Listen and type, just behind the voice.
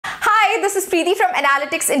this is Preeti from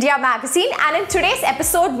Analytics India magazine, and in today's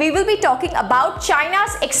episode we will be talking about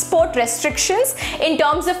China's export restrictions in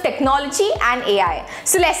terms of technology and AI.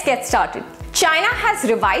 So let's get started. China has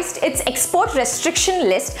revised its export restriction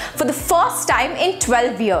list for the first time in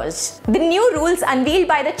 12 years. The new rules unveiled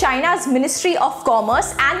by the China's Ministry of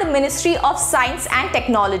Commerce and the Ministry of Science and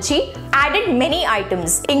Technology added many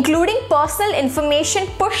items, including personal information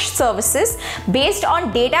push services based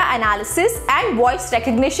on data analysis and voice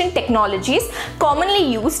recognition technologies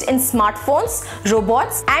commonly used in smartphones,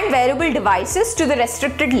 robots, and wearable devices to the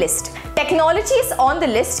restricted list. Technologies on the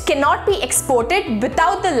list cannot be exported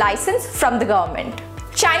without the license from the government.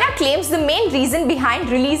 China claims the main reason behind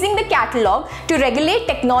releasing the catalogue to regulate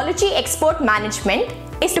technology export management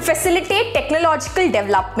is to facilitate technological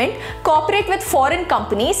development, cooperate with foreign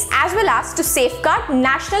companies, as well as to safeguard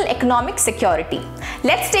national economic security.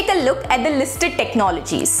 Let's take a look at the listed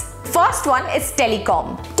technologies. First one is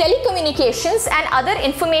telecom. Telecommunications and other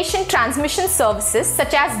information transmission services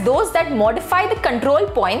such as those that modify the control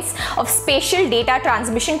points of spatial data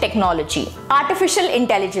transmission technology. Artificial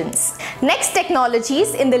intelligence. Next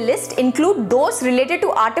technologies in the list include those related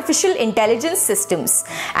to artificial intelligence systems,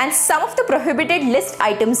 and some of the prohibited list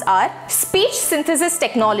items are speech synthesis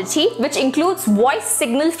technology, which includes voice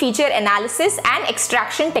signal feature analysis and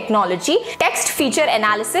extraction technology, text feature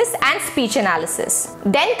analysis and speech analysis.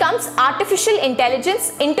 Then comes artificial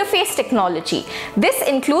intelligence interface technology. This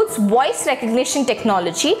includes voice recognition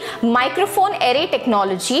technology, microphone array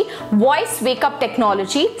technology, voice wake-up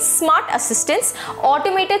technology, smart assistants,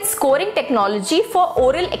 automated scoring technology for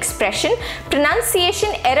oral expression, pronunciation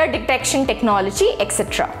error detection technology,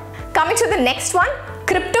 etc. Coming to the next one,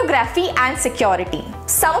 cryptography and security.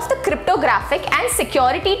 Some of the cryptographic and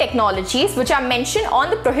security technologies which are mentioned on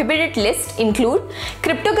the prohibited list include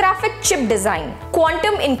cryptographic chip design,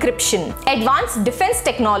 quantum encryption, advanced defense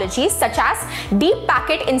technologies such as deep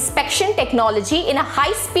packet inspection technology in a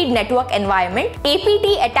high-speed network environment, APT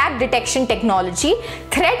attack detection technology,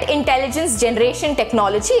 threat intelligence generation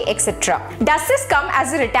technology, etc. Does this come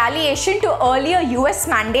as a retaliation to earlier US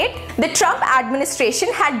mandate? The Trump administration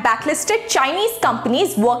had blacklisted Chinese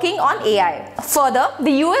companies working on AI. Further,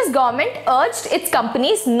 the US government urged its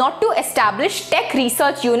companies not to establish tech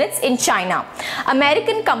research units in China.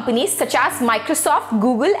 American companies such as Microsoft,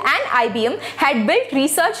 Google, and IBM had built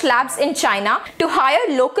research labs in China to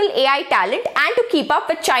hire local AI talent and to keep up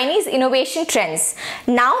with Chinese innovation trends.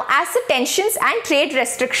 Now, as the tensions and trade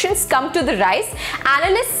restrictions come to the rise,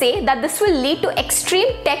 analysts say that this will lead to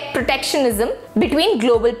extreme tech protectionism between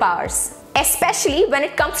global powers, especially when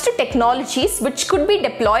it comes to technologies which could be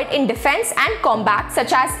deployed in defense and combat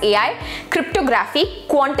such as AI, cryptography,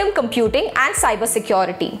 quantum computing, and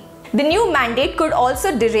cybersecurity. The new mandate could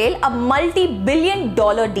also derail a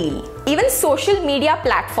multi-billion-dollar deal. Even social media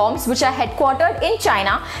platforms which are headquartered in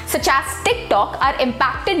China, such as TikTok, are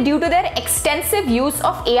impacted due to their extensive use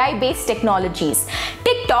of AI-based technologies.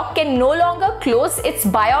 TikTok can no longer close its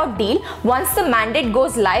buyout deal once the mandate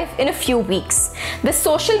goes live in a few weeks. The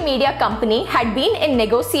social media company had been in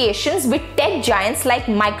negotiations with tech giants like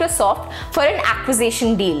Microsoft for an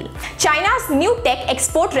acquisition deal. China's new tech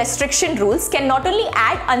export restriction rules can not only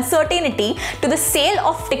add uncertainty to the sale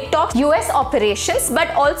of TikTok's US operations, but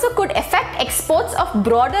also could affect exports of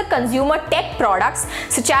broader consumer tech products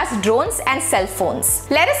such as drones and cell phones.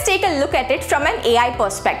 Let us take a look at it from an AI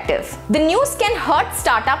perspective. The news can hurt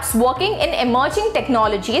startups working in emerging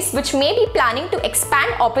technologies which may be planning to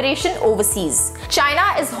expand operation overseas.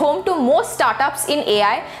 China is home to most startups in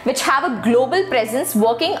AI which have a global presence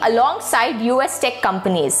working alongside US tech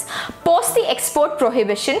companies. Post the export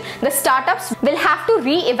prohibition, the startups will have to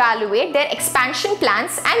re-evaluate their expansion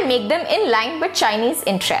plans and make them in line with Chinese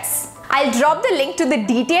interests. I'll drop the link to the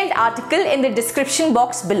detailed article in the description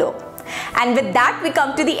box below. And with that, we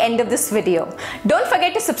come to the end of this video. Don't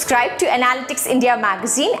forget to subscribe to Analytics India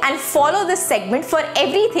magazine and follow this segment for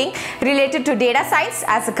everything related to data science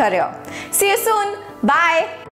as a career. See you soon. Bye.